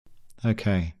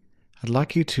Okay, I'd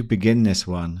like you to begin this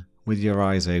one with your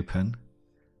eyes open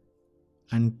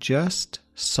and just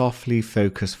softly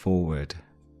focus forward.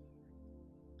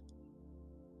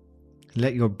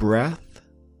 Let your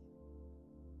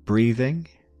breathing,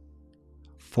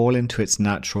 fall into its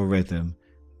natural rhythm.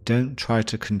 Don't try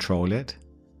to control it.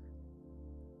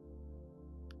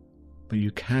 But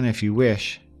you can, if you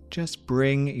wish, just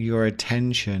bring your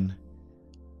attention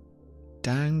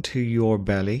down to your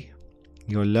belly,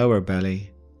 your lower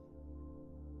belly.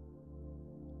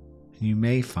 And you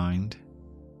may find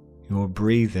your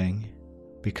breathing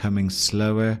becoming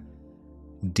slower,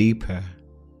 deeper,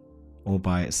 all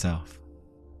by itself.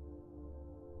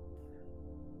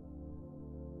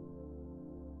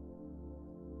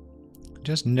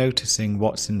 Just noticing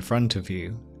what's in front of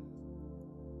you,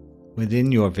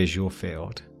 within your visual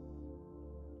field.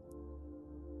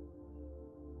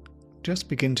 Just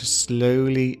begin to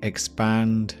slowly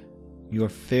expand your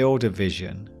field of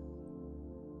vision.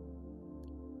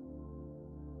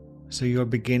 So you're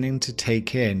beginning to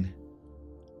take in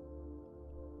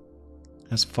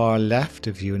as far left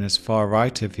of you and as far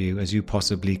right of you as you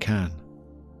possibly can.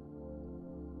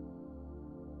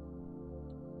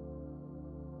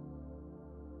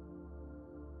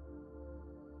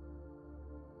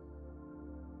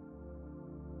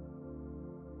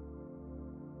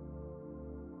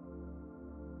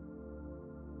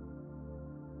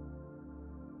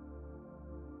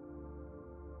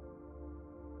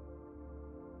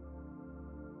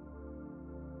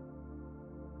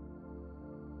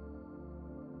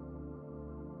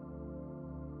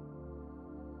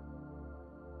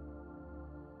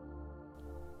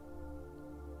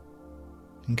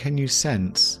 And can you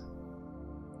sense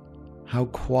how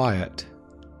quiet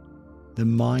the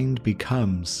mind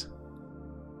becomes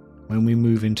when we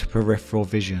move into peripheral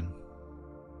vision?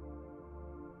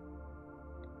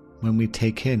 When we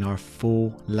take in our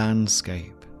full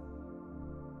landscape.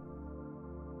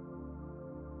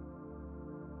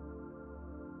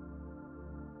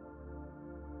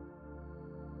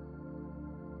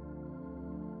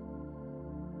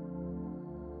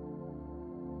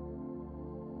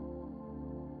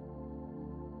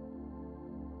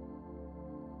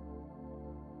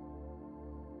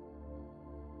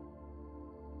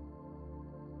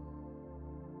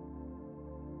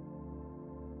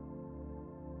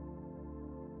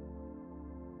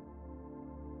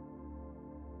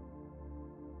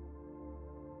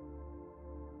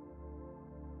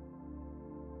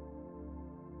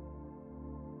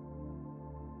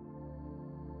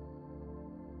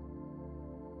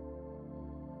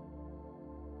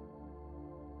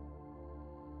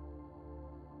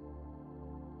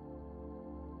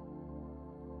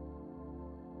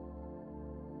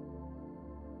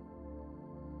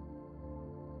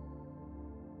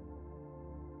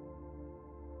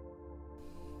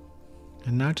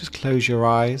 And now just close your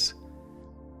eyes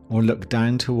or look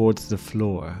down towards the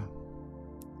floor.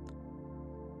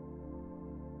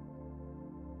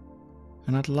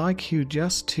 And I'd like you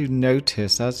just to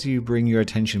notice as you bring your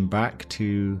attention back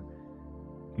to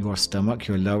your stomach,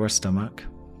 your lower stomach,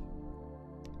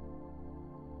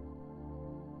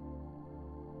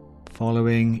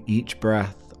 following each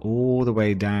breath all the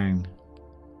way down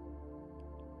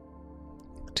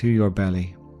to your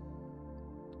belly.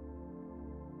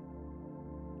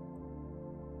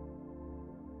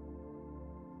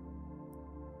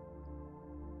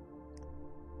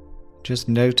 Just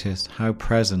notice how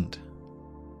present,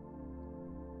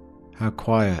 how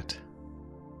quiet,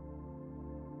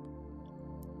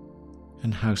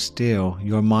 and how still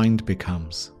your mind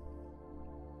becomes.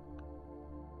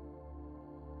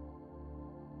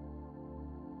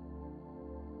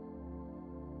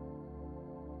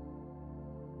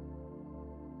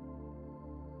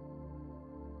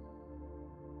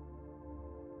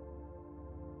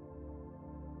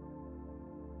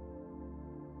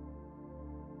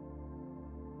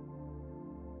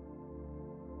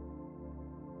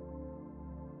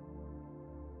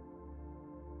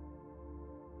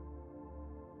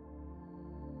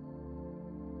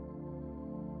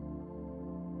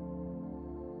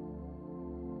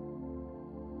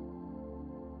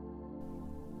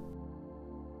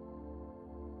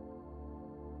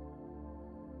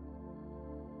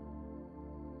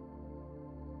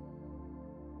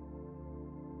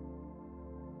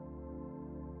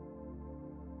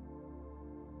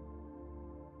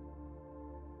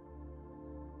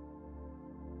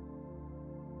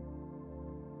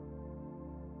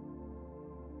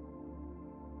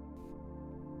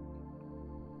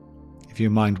 If your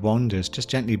mind wanders, just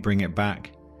gently bring it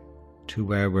back to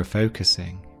where we're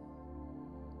focusing.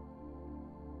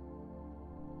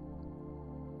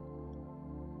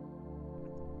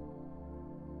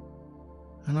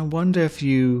 And I wonder if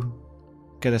you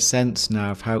get a sense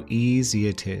now of how easy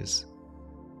it is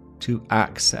to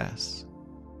access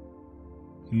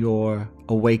your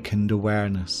awakened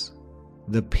awareness,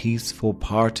 the peaceful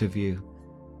part of you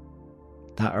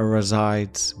that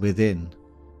resides within.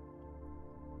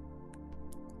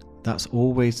 That's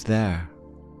always there.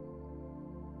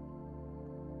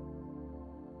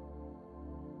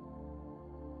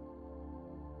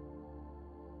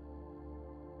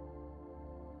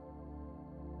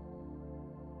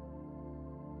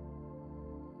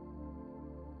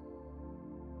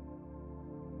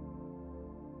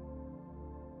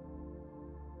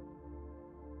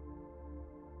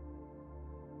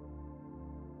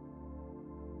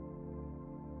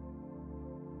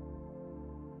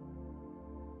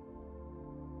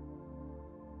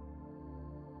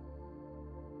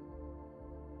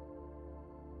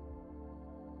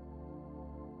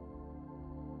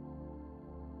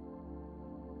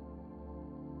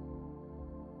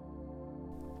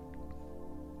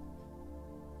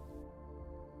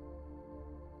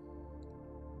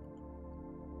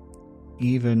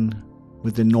 Even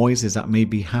with the noises that may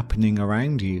be happening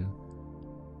around you,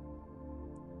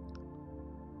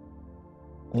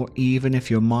 or even if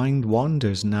your mind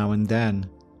wanders now and then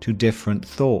to different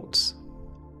thoughts,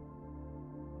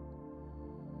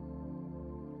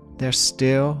 there's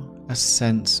still a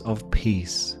sense of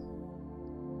peace.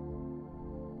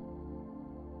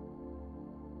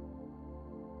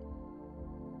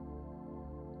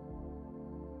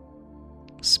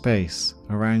 Space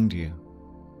around you.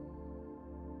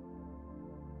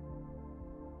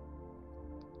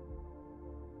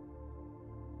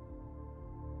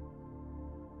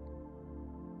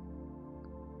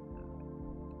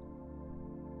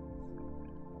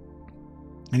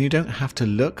 And you don't have to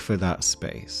look for that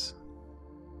space.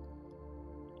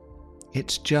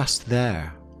 It's just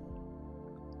there.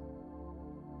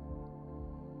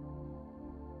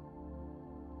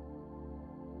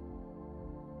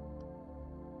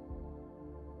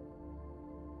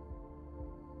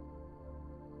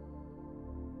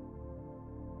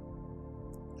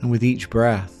 And with each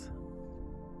breath,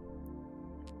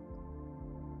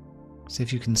 see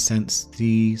if you can sense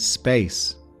the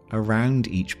space around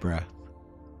each breath.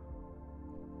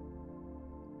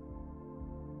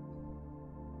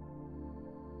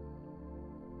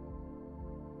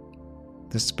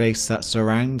 The space that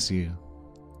surrounds you.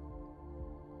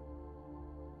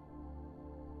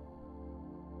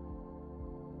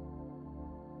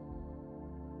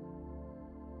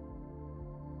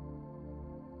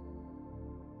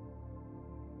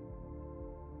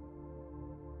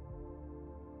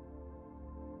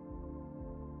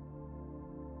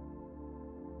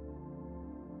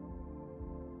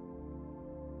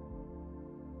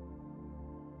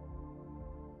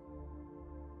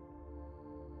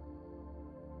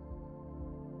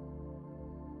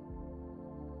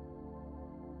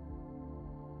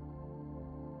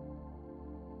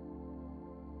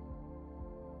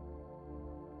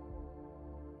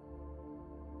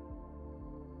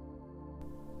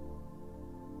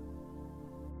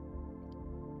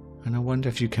 And I wonder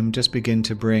if you can just begin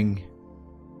to bring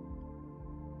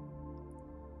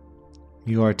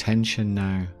your attention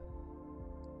now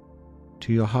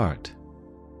to your heart.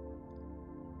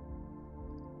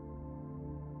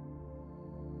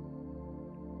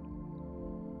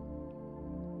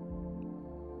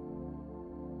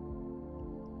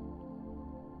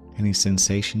 Any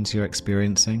sensations you're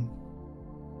experiencing?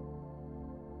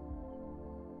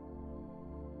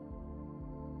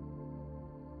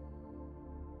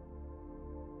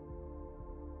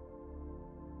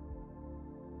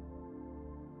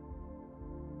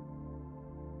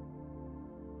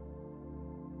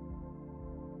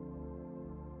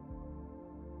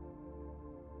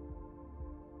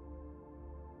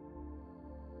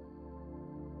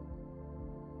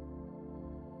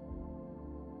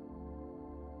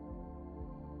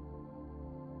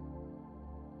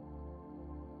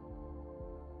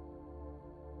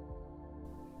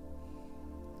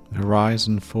 The rise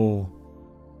and fall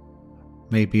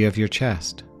maybe of your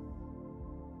chest.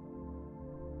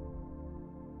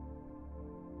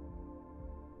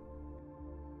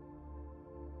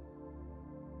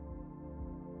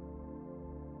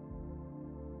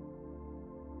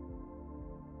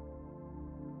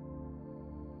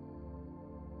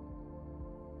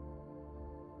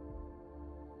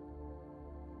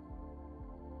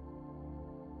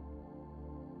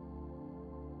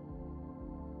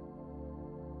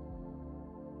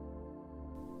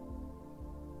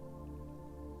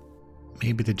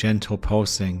 Maybe the gentle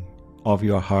pulsing of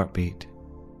your heartbeat.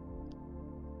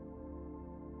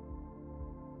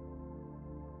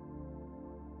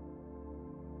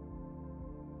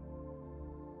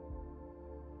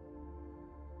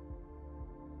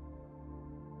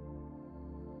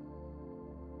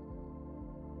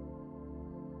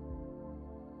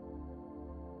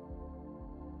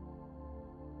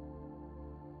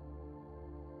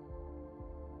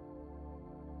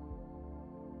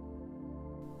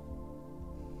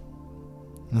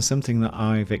 And something that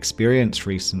I've experienced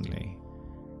recently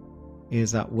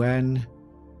is that when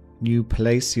you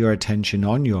place your attention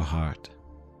on your heart,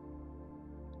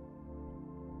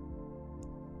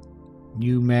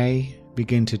 you may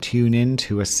begin to tune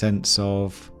into a sense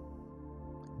of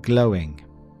glowing.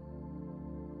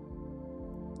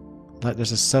 Like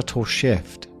there's a subtle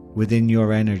shift within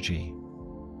your energy.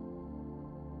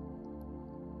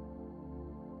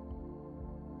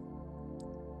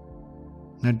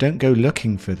 Now don't go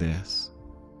looking for this.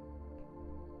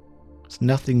 It's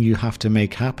nothing you have to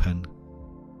make happen.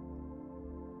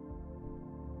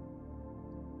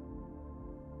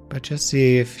 But just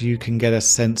see if you can get a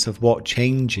sense of what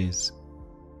changes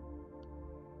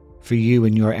for you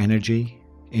in your energy,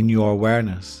 in your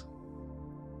awareness,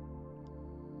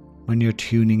 when you're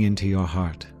tuning into your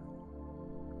heart.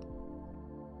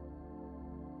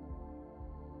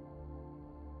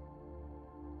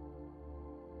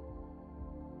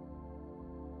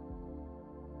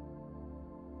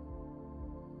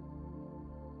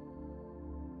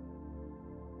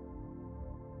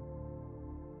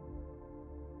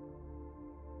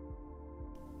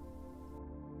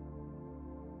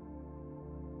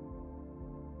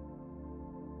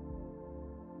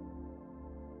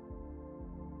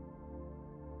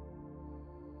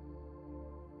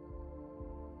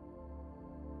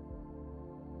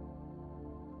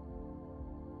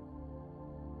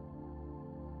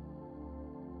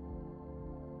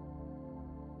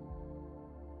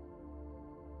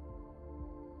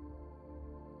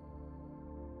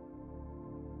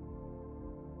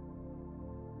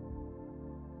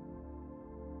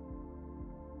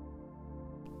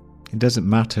 It doesn't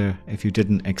matter if you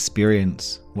didn't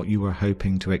experience what you were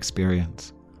hoping to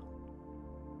experience.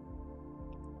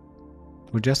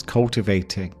 We're just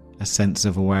cultivating a sense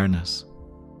of awareness.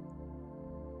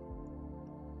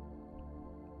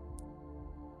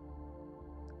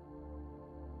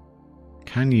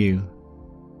 Can you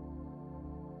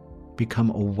become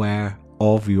aware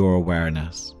of your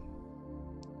awareness?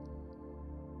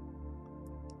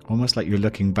 Almost like you're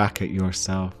looking back at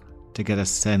yourself to get a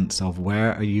sense of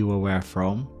where are you aware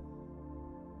from?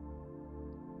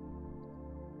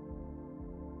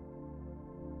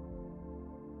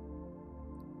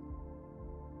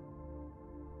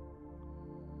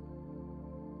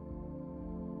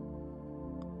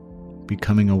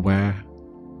 Becoming aware,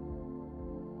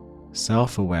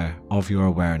 self-aware of your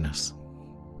awareness.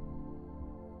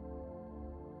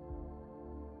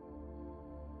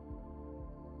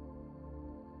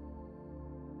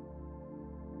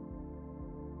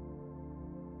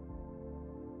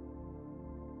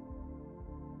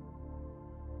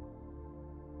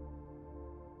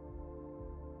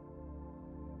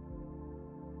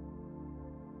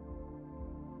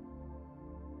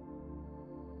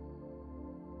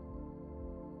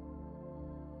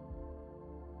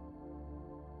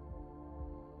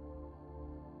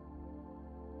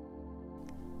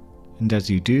 And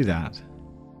as you do that,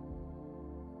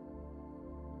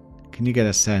 can you get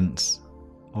a sense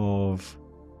of,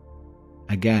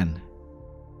 again,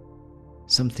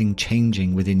 something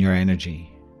changing within your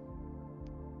energy?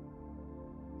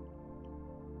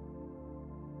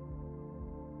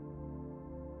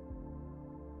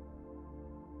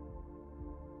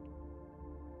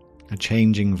 A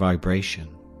changing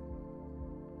vibration.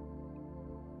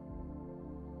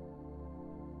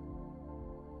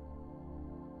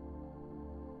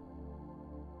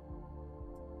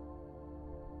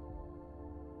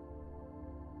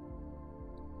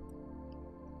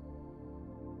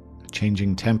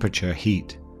 Changing temperature,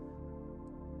 heat.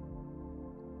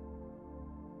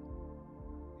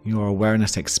 Your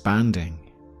awareness expanding.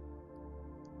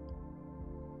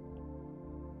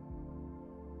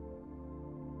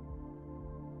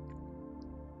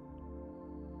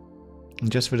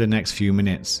 And just for the next few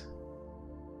minutes,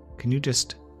 can you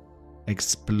just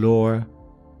explore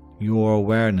your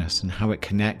awareness and how it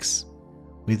connects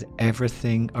with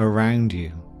everything around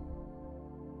you?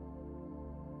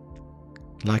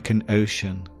 Like an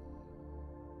ocean.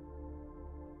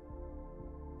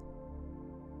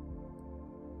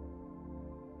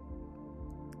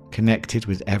 Connected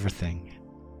with everything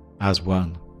as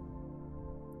one.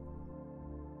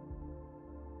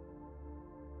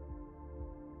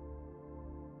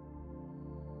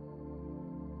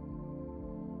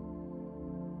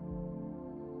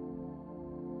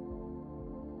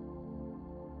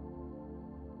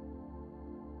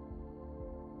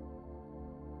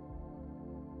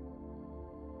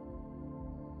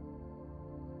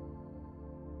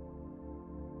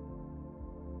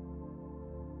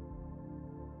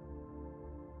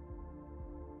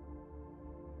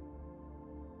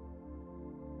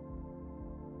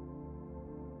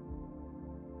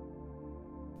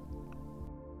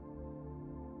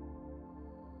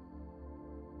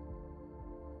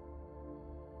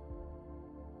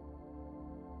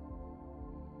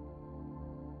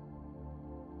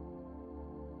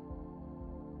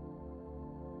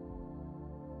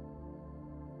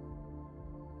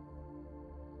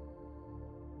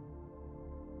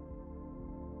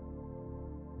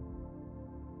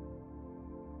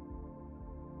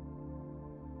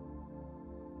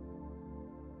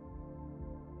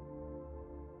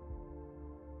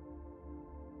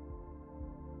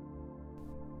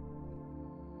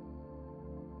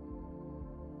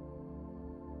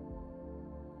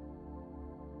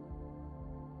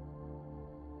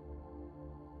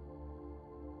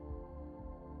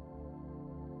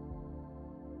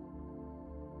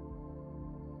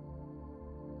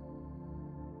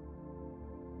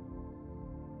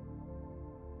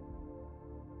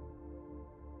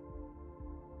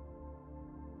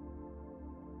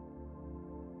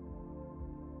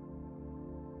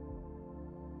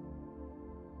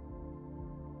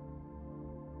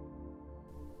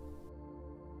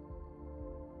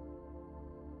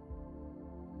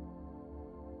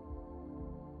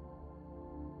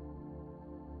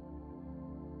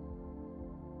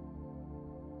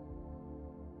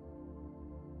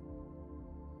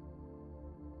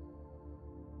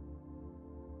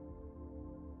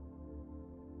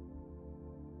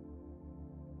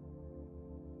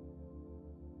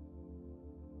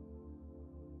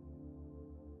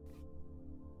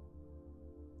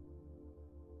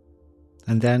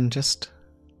 And then just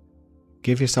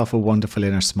give yourself a wonderful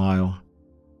inner smile.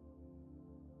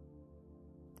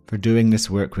 For doing this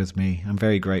work with me, I'm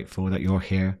very grateful that you're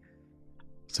here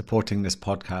supporting this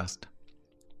podcast.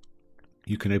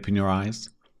 You can open your eyes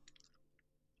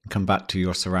and come back to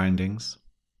your surroundings.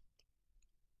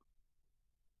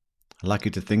 I'd like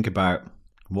you to think about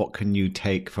what can you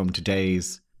take from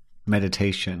today's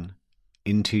meditation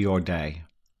into your day.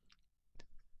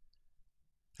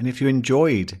 And if you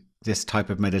enjoyed this type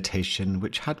of meditation,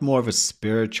 which had more of a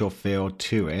spiritual feel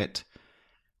to it,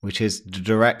 which is the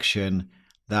direction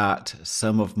that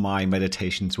some of my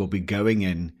meditations will be going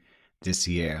in this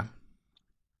year,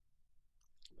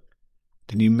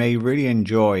 then you may really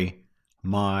enjoy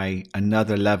my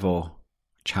Another Level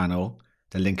channel.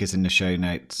 The link is in the show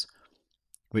notes,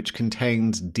 which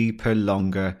contains deeper,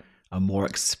 longer, and more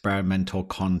experimental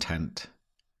content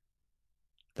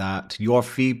that your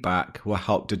feedback will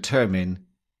help determine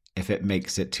if it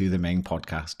makes it to the main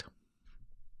podcast.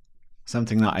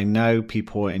 Something that I know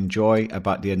people enjoy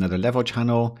about the Another Level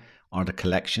channel are the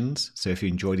collections. So if you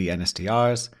enjoy the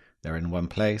NSDRs, they're in one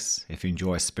place. If you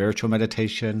enjoy spiritual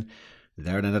meditation,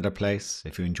 they're in another place.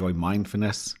 If you enjoy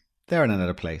mindfulness, they're in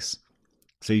another place.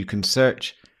 So you can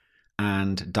search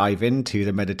and dive into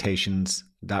the meditations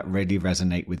that really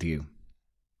resonate with you.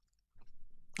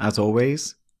 As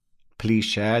always, please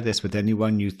share this with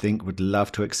anyone you think would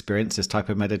love to experience this type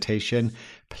of meditation.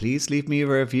 Please leave me a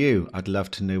review. I'd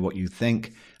love to know what you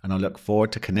think, and I look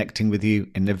forward to connecting with you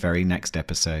in the very next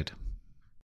episode.